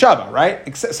 So Yeshava, right?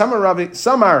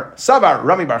 Savar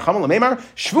Rami Bar Chama Lememar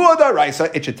Shvua Daraisa.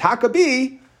 It should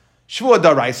be Shvua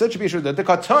Daraisa. It should be Shvua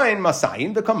Daraisa.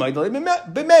 Masayin the Kamoid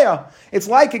B'meya. It's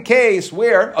like a case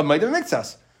where a Moedim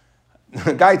Mixas.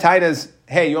 Guy tied us,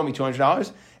 hey, you owe me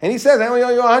 $200, and he says, I only owe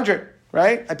you 100,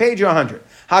 right? I paid you 100.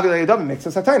 So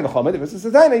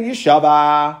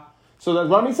that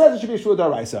Rami says it should be a shvua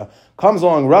daraisa. Comes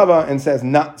along Rava and says,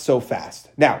 not so fast.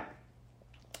 Now,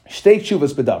 shtei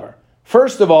tshuvas bedavar.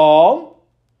 First of all,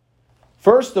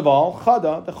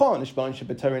 chada dechol nishban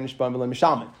shebetayre nishban v'le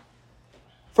mishalmin.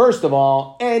 First of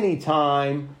all,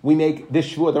 anytime we make this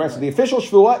shvua daraisa, the official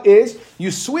shvua is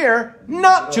you swear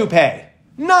not to pay.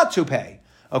 Not to pay.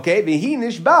 Okay? V'hi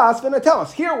nishbas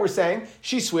v'natelas. Here we're saying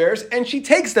she swears and she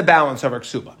takes the balance of her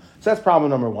ksuba. So that's problem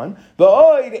number 1. There's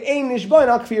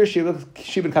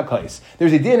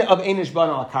a din of ein nishban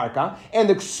al karka, and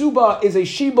the ksuba is a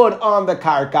shibud on the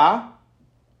karka,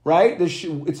 right? It's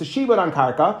a shibud on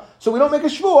karka, so we don't make a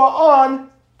shvua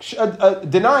on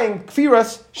denying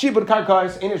kfiras shibud karka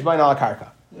is ein nishban al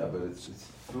karka. Yeah, but it's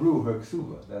through her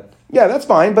ksuba. Yeah, that's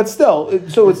fine, but still,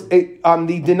 so it's on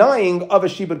the denying of a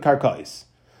shibud karkais.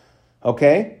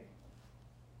 Okay?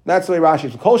 That's the way Rashi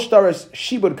is. Kol shtaris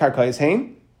shibud karkais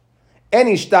hain.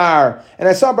 Any star, and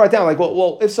I saw it brought down, like,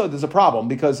 well, if so, there's a problem,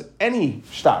 because any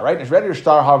star, right? It's ready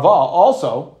star harva,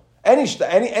 also, any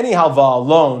halva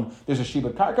alone, there's a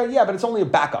shibud karka, yeah, but it's only a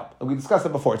backup. We discussed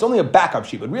that before. It's only a backup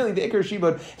shibud. Really, the ikar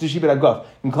shibud is a shibud aguf. You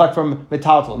can collect from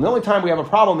metaltal. And the only time we have a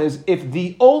problem is if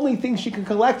the only thing she can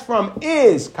collect from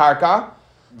is karka,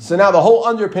 So now the whole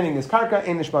underpinning is karka,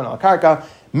 ein nishban al karka,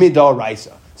 midor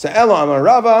raisa. So elo amar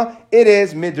Rava, it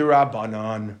is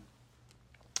midrabanan.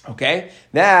 Okay,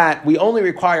 that we only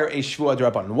require a shvua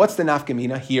drabanan. What's the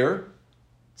nafkamina here?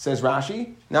 Says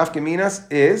Rashi,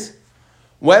 nafkaminas is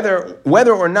whether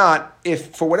or not,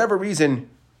 if for whatever reason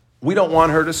we don't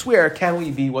want her to swear, can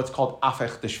we be what's called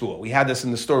afech de shvua? We had this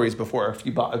in the stories before a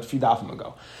few dafim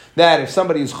ago. That if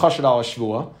somebody is chashad al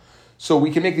shvua, so we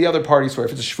can make the other party swear.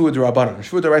 If it's a shvua drabanan, a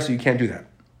shvua deraisa, you can't do that.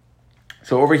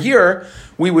 So over here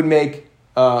we would make.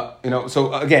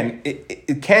 So again,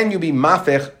 can you be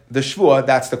mafech the shvua?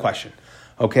 That's the question.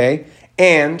 Okay,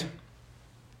 and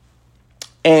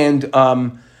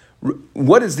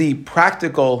what is the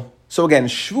practical? So again,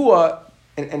 shvua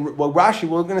and well, Rashi.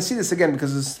 We're going to see this again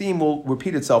because this theme will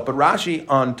repeat itself. But Rashi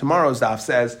on tomorrow's daf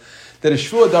says that a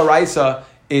shvua daraisa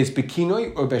is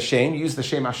bekinoi or beshem. Use the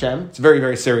shem Hashem. It's very,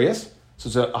 very serious. So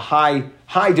it's a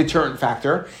high deterrent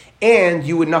factor. And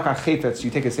you would knock on chayfetz,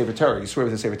 you take a sefer Torah, you swear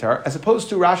with a sefer Torah, as opposed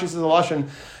to Rashi says a lashon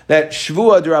that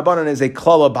shvua d'Rabbanan is a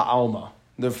klala ba'alma.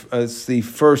 It's the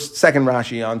second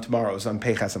Rashi on tomorrow's on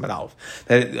Peichas Amud Aleph.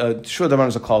 That shvua d'Rabbanan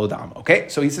is a klala d'alma. Okay,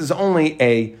 so he says only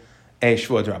a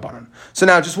shvua d'Rabbanan. So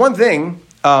now, just one thing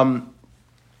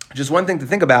to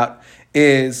think about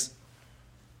is,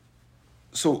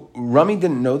 so Rami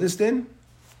didn't know this,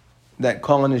 that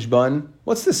kol nishban.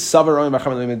 What's this savar Rami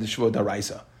b'chama limid the shvua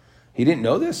d'Raisa? He didn't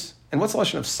know this? And what's the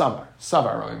lesson of savar?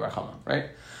 Savar, Rami Barchama, right?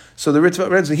 So the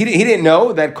Ritva, he didn't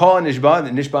know that kol and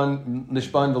nishban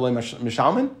v'lei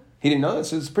mishalman? He didn't know that,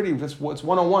 so it's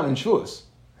 101 in Shavuos,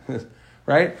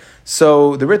 right?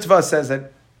 So the Ritva says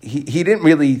that he didn't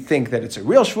really think that it's a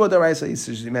real shvua daraisa. He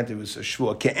says he meant it was a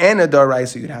shvua ke'ena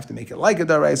daraisa. You'd have to make it like a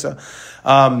daraisa.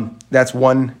 That's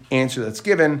one answer that's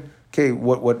given. Okay,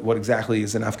 what exactly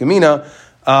is an afkamina?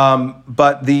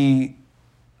 But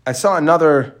I saw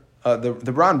another.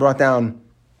 The Ran brought down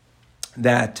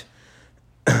that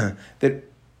that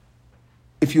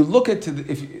if you look into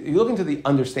the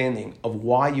understanding of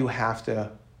why you have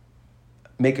to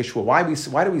make a shvua, why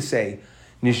do we say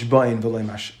nishbayin v'lei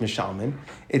mishalmin?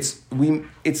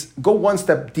 It's go one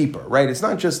step deeper, right? It's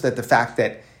not just that the fact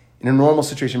that in a normal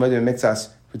situation, Madhu Mitzvahs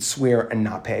would swear and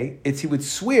not pay. He would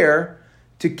swear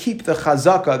to keep the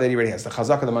chazaka that he already has. The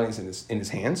chazaka, the money is in his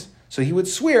hands. So he would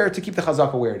swear to keep the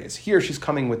chazaka where it is. Here she's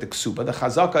coming with the ksuba. The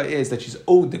chazaka is that she's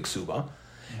owed the ksuba.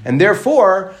 And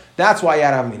therefore, that's why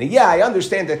Yad Havamina. Yeah, I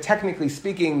understand that technically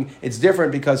speaking, it's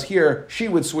different because here she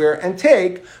would swear and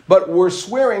take, but we're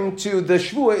swearing to the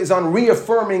shvua is on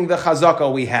reaffirming the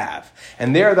chazaka we have.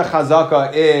 And there the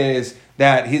chazaka is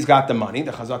that he's got the money.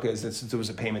 The chazaka is that there was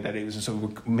a payment that he was, so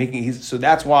we're making. So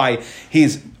that's why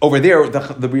he's over there.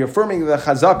 The reaffirming the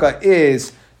chazaka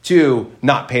is to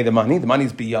not pay the money. The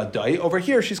money's biyadai. Over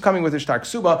here, she's coming with a shtar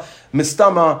ksuba.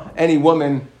 Mistama, any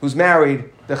woman who's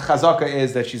married, the chazaka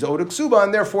is that she's owed a ksuba,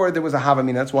 and therefore there was a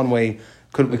havamina. That's one way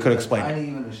we could explain it.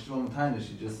 Even a strong time that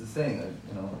she just is saying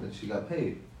that she got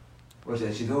paid. Or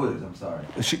that she's owed it, I'm sorry.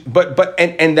 The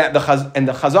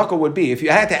chazaka would be, if you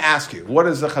had to ask you, what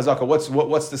is the chazaka?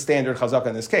 What's the standard chazaka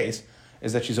in this case?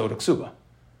 Is that she's owed a ksuba.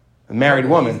 A married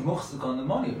woman. He's muhsik on the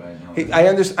money right now.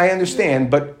 I understand,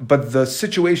 but the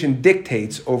situation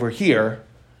dictates over here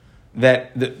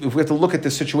that if we have to look at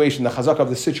the situation, the chazaka of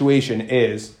the situation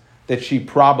is that she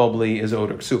probably is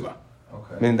owed a ksuba.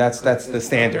 Okay. I mean that's the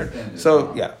standard.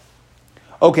 So yeah.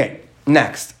 Okay.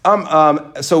 Next.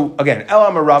 So again,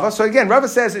 Elam Rava. So again, Rava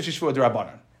says it's shvua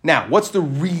d'Rabbanan. Now, what's the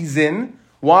reason?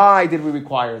 Why did we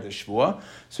require the shvua?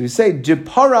 So you say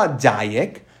Dipara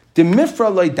dayik,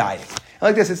 demifra loy dayik.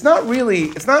 Like this, it's not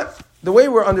the way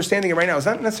we're understanding it right now. It's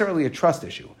not necessarily a trust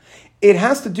issue. It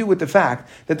has to do with the fact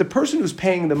that the person who's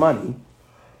paying the money,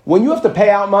 when you have to pay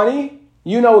out money,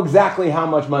 you know exactly how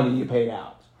much money you paid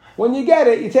out. When you get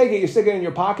it, you take it, you stick it in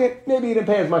your pocket. Maybe you didn't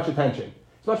pay as much attention.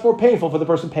 It's much more painful for the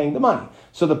person paying the money.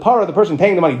 So the part of the person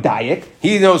paying the money, dayik,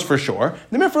 he knows for sure.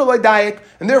 The mifra like dayik,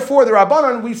 and therefore the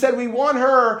Rabbanan, we said we want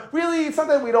her, really, it's not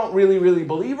that we don't really, really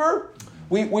believe her.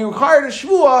 We required a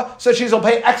shvua so she'll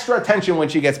pay extra attention when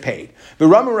she gets paid. The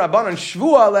Ramu Rabbanan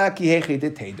shvua la ki hechi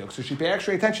deteduk. So she paid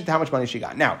extra attention to how much money she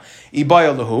got. Now,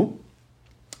 ibaya lahu.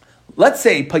 Let's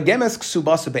say pagemes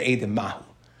ksubasa be'edim mahu.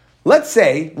 Let's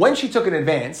say when she took an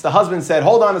advance, the husband said,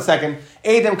 "Hold on a second,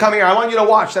 Adam, come here. I want you to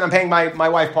watch that I'm paying my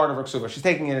wife part of her ksuba." She's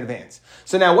taking an advance.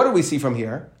 So now, what do we see from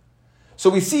here? So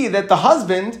we see that the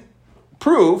husband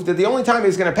proved that the only time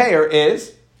he's going to pay her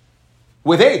is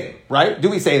with Adam, right? Do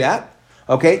we say that?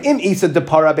 Okay, im isa de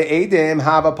para be'edim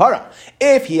hava para.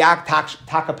 If he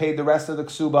taka paid the rest of the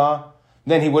ksuba,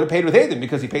 then he would have paid with Adam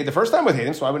because he paid the first time with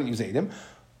Adam, so I wouldn't use Adam.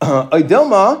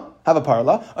 Oidilma have a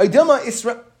parla. Oidilma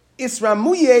Isra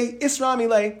Muye, Isra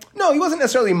Mile. No, he wasn't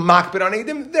necessarily makbid on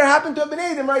Eidim. There happened to have been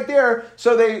Eidim right there.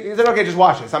 So he said, okay, just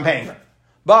watch this. I'm paying her.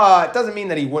 But it doesn't mean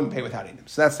that he wouldn't pay without Eidim.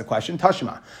 So that's the question.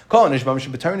 Tashima.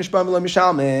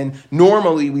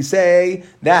 Normally we say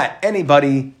that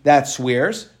anybody that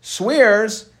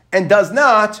swears and does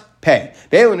not pay.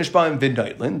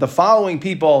 The following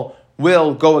people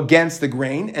will go against the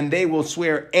grain and they will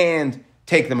swear and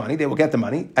take the money. They will get the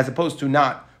money as opposed to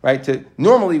not, right?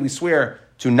 Normally we swear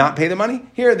to not pay the money.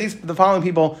 Here, the following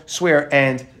people swear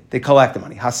and they collect the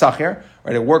money. Hasachir,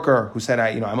 right? A worker who said,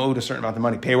 I'm owed a certain amount of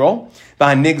money. Payroll.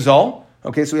 Nigzol.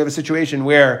 Okay, so we have a situation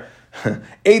where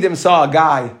Adam saw a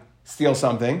guy steal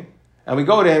something and we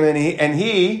go to him and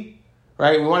he,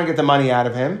 right? We want to get the money out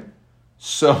of him.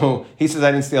 So he says,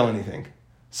 I didn't steal anything.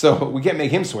 So we can't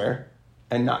make him swear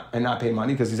and not pay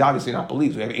money because he's obviously not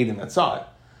believed. We have Adam that saw it.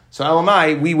 So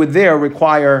LMI, we would there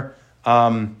require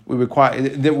the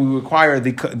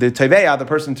teveya, the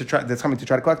person that's coming to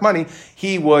try to collect money.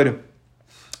 He would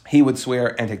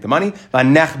swear and take the money.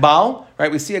 Nechbal,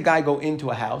 right? We see a guy go into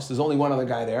a house. There's only one other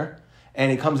guy there, and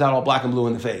he comes out all black and blue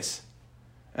in the face.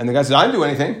 And the guy says, I didn't do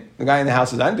anything. The guy in the house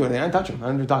says, I didn't do anything. I didn't touch him. I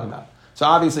don't know what you're talking about. So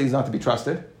obviously he's not to be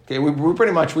trusted. Okay, we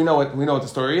pretty much we know what the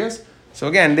story is. So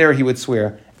again, there he would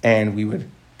swear, and he would.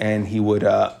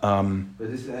 But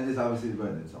this obviously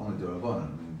right. It's only Durabon. I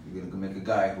mean, you're going to make a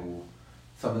guy who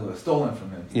something was stolen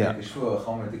from him. To make a shvua, a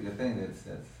chomer thing.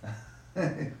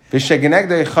 That's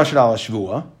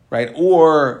right?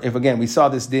 Or if again we saw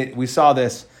this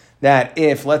that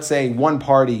if let's say one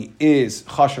party is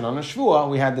chashed on a shvua,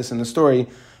 we had this in the story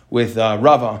with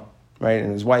Rava. Right,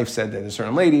 and his wife said that a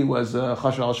certain lady was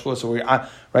chashed al shvua. So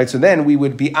so then we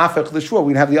would be afek the shvua.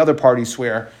 We'd have the other party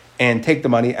swear and take the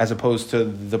money, as opposed to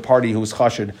the party who was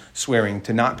chashed swearing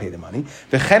to not pay the money.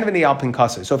 The chenveni al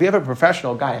pinkasa. So if you have a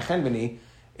professional guy, a chenveni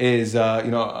is a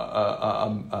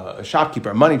shopkeeper,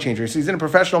 a money changer. So he's in a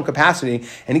professional capacity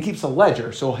and he keeps a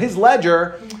ledger. So his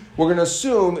ledger, we're going to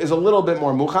assume, is a little bit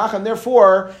more muchach, and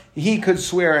therefore he could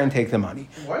swear and take the money.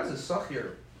 Why does a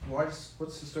sachir? What's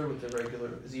the story with the regular?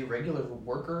 Is he a regular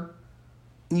worker?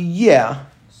 Yeah.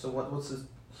 So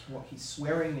he's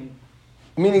swearing and.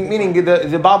 Meaning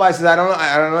the Babai says, I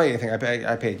don't know anything.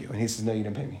 I paid you, and he says, no, you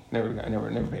didn't pay me. Never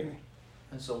paid me.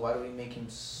 And so why do we make him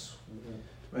swear?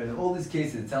 Right. In all these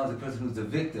cases, it sounds like the person who's the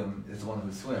victim is the one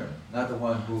who's swearing, not the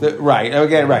one who. Right.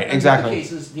 Again. Right. In exactly. In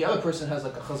cases, the other person has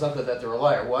like a chazaka that they're a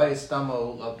liar. Why is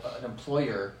Stamo an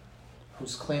employer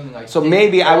who's claiming like? So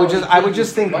maybe I would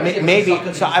just think maybe.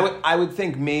 So I would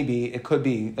think maybe it could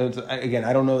be. Again,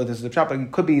 I don't know that this is a trap, but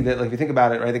it could be that, like, if you think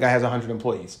about it, right? The guy has 100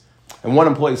 employees, and one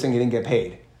employee is saying he didn't get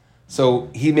paid. So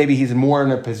he's more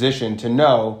in a position to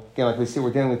know. Again, like we see,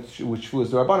 we're dealing with Shvuas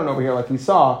D'Rabbanan over here, like we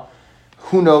saw.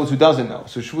 Who knows? Who doesn't know?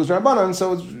 So Shvuas D'Rabbanan.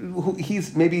 So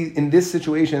he's maybe in this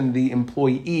situation, the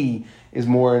employee is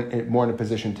more in a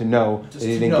position to know that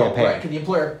he didn't get paid. Right? Because the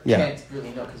employer can't really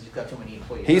know because you've got too many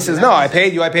employees. He says, "No, I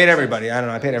paid you. I paid everybody. I don't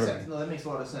know. I paid everybody." No, that makes a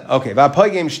lot of sense. Okay,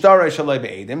 v'apoygim shtar shalei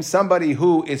be'edim. Somebody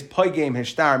who is poygim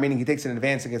hishtar, meaning he takes it in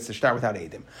advance and gets the shtar without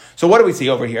edim. So what do we see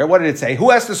over here? What did it say? Who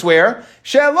has to swear?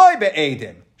 Shalei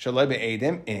be'edim. Shalei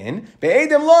be'edim in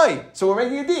be'edim loy. So we're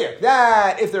making a deal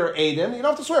that if there are edim, you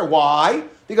don't have to swear. Why?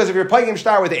 Because if you're poygim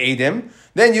shtar with the edim,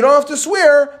 then you don't have to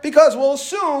swear, because we'll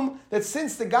assume that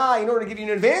since the guy, in order to give you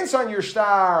an advance on your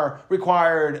shtar,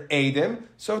 required edim,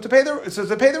 so to pay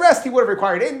the rest, he would have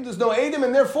required edim. There's no edim,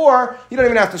 and therefore you don't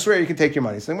even have to swear. You can take your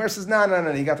money. So the Gemara says,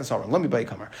 no, you got this all wrong. Let me buy a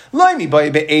kamar. Let me buy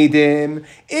be'edim.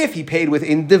 If he paid with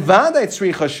indivada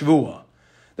tzricha shvua,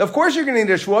 of course you're going to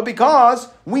need a shvua, because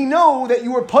we know that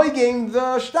you were poygim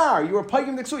the shtar, you were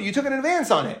poygim the ksua, you took an advance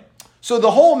on it. So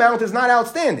the whole amount is not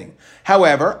outstanding.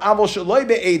 However, there's a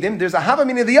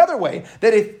havamina the other way,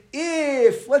 that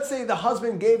if let's say the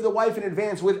husband gave the wife an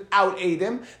advance without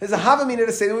edim, there's a havamina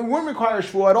to say that we wouldn't require a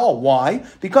shvua at all. Why?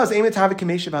 Because really,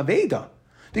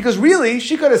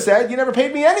 she could have said, you never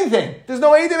paid me anything. There's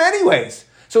no edim anyways.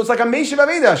 So it's like a meishav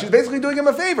aveda. She's basically doing him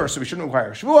a favor. So we shouldn't require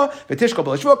a shvua. But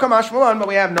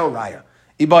we have no raya.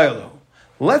 Ibayalu.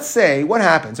 Let's say what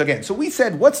happens again. So we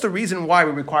said, what's the reason why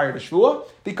we required a shvua?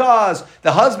 Because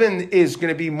the husband is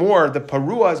going to be more. The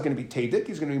parua is going to be tated.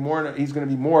 He's going to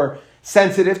be more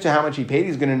sensitive to how much he paid.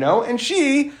 He's going to know, and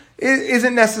she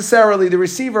isn't necessarily the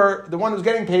receiver. The one who's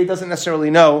getting paid doesn't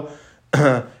necessarily know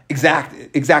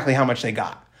exactly how much they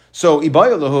got. So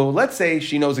ibayalahu. Let's say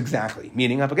she knows exactly.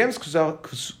 Meaning up against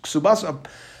ksubas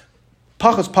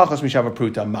pachos mishava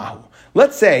pruta mahu.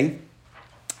 Let's say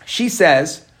she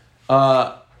says.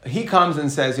 He comes and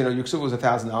says, your ksuba was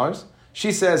 $1,000.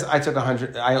 She says, I took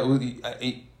 100.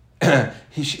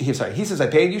 He says, I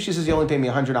paid you. She says, you only paid me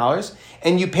 $100,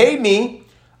 and you paid me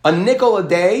a nickel a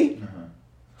day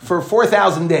for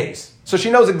 4,000 days. So she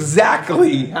knows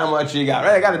exactly how much she got,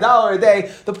 right? I got $1 a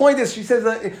day. The point is, she says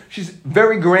that she's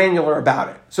very granular about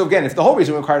it. So again, if the whole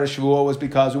reason we required a shvuah was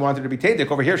because we wanted her to be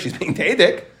teidik, over here she's being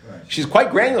teidik. Right. She's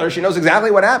quite granular. She knows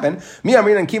exactly what happened.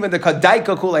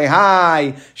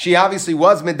 She obviously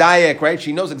was medayik, right?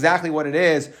 She knows exactly what it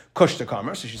is. Kush to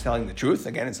kamer, so she's telling the truth.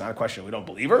 Again, it's not a question we don't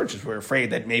believe her. It's just we're afraid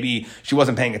that maybe she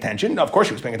wasn't paying attention. No, of course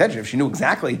she was paying attention if she knew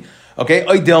exactly. Okay,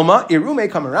 oidilma irume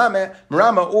kamerame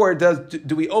marama, or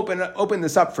do we open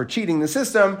this up for cheating the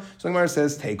system? So Gemara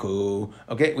says teku.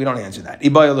 Okay, we don't answer that.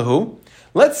 Ibayalahu.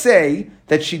 Let's say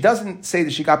that she doesn't say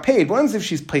that she got paid. What happens if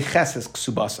she's peicheses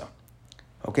ksubasa?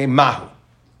 Okay, mahu.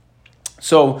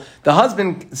 So the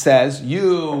husband says she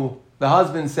wants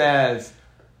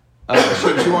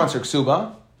her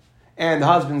ksuba, and the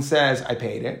husband says, I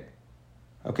paid it.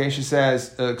 Okay, she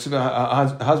says, her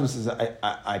husband says,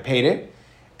 I paid it.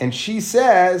 And she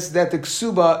says that the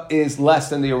ksuba is less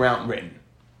than the amount written.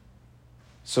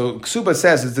 So ksuba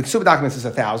says, the ksuba document says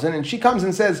 1,000, and she comes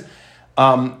and says,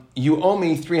 you owe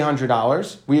me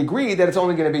 $300. We agree that it's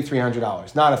only going to be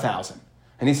 $300, not 1,000.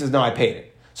 And he says, no, I paid it.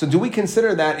 So do we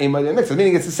consider that a Madya Mixas?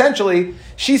 Meaning it's essentially,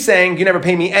 she's saying, you never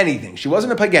pay me anything. She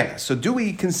wasn't a pagemes. So do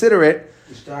we consider it?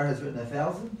 The star has written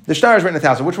 1,000? The star has written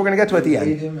 1,000, which we're going to get to at the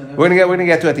end. We're going to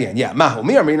get to at the end. Yeah. Mahu.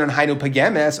 Mi armin on hainu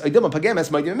pagemes. Oidilma pagemes.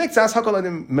 Madya Mixas.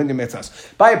 Hakol Madya Mixas.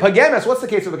 By a pagemes, what's the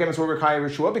case of pagemes where we're requiring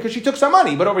Rishua? Because she took some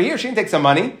money. But over here, she didn't take some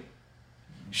money.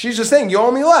 She's just saying, you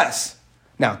owe me less.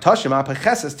 Now, Tashima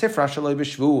Pecheses Tifra Shaloi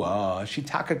B'Shvua. She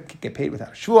taka get paid without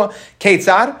a shvua.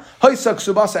 Keitzad Hoisak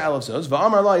Subasa Elevzos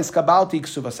VaAmar Lo Iskabalti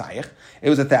Ksubasayich. It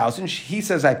was 1,000. He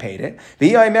says I paid it.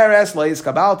 V'Yai Meres Lo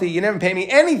Iskabalti. You never pay me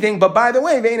anything. But by the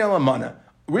way, Ve'ina Lamana.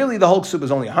 Really, the whole ksuba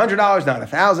is only $100, not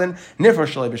 1,000. Nifra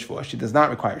Shaloi B'Shvua. She does not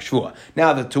require shvua.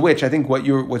 Now, to which I think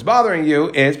what's bothering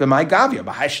you is b'mai gavya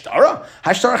b'hashtara.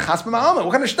 Hashtara chas b'ma'alma.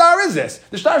 What kind of star is this?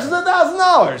 The star says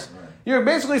 $1,000. You're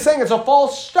basically saying it's a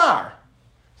false star.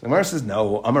 The Gemara says,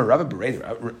 no, Amar Rabba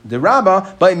Berei, the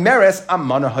Rabba, by Meres,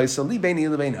 Amana Haisali Beini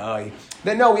Lebein.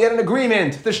 Then no, we had an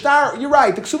agreement. The star, you're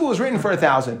right, the ksuba was written for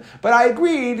 1,000. But I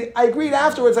agreed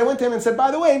afterwards, I went to him and said, by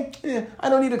the way, I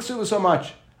don't need a ksuba so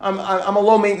much. I'm a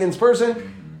low maintenance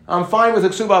person. I'm fine with a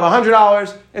ksuba of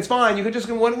 $100. It's fine. You could just,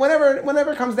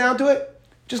 whenever it comes down to it,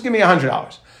 just give me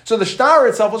 $100. So the star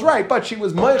itself was right, but she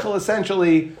was meichel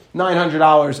essentially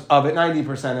 $900 of it,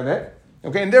 90% of it.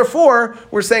 Okay, and therefore,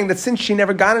 we're saying that since she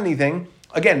never got anything,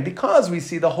 again, because we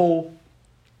see the whole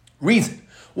reason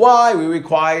why we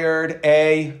required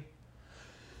a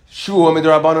shvuah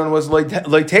midrabanan was like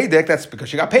teidik, that's because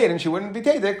she got paid and she wouldn't be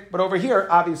teidik, but over here,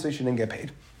 obviously she didn't get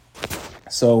paid.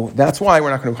 So that's why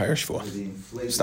we're not going to require shvuah.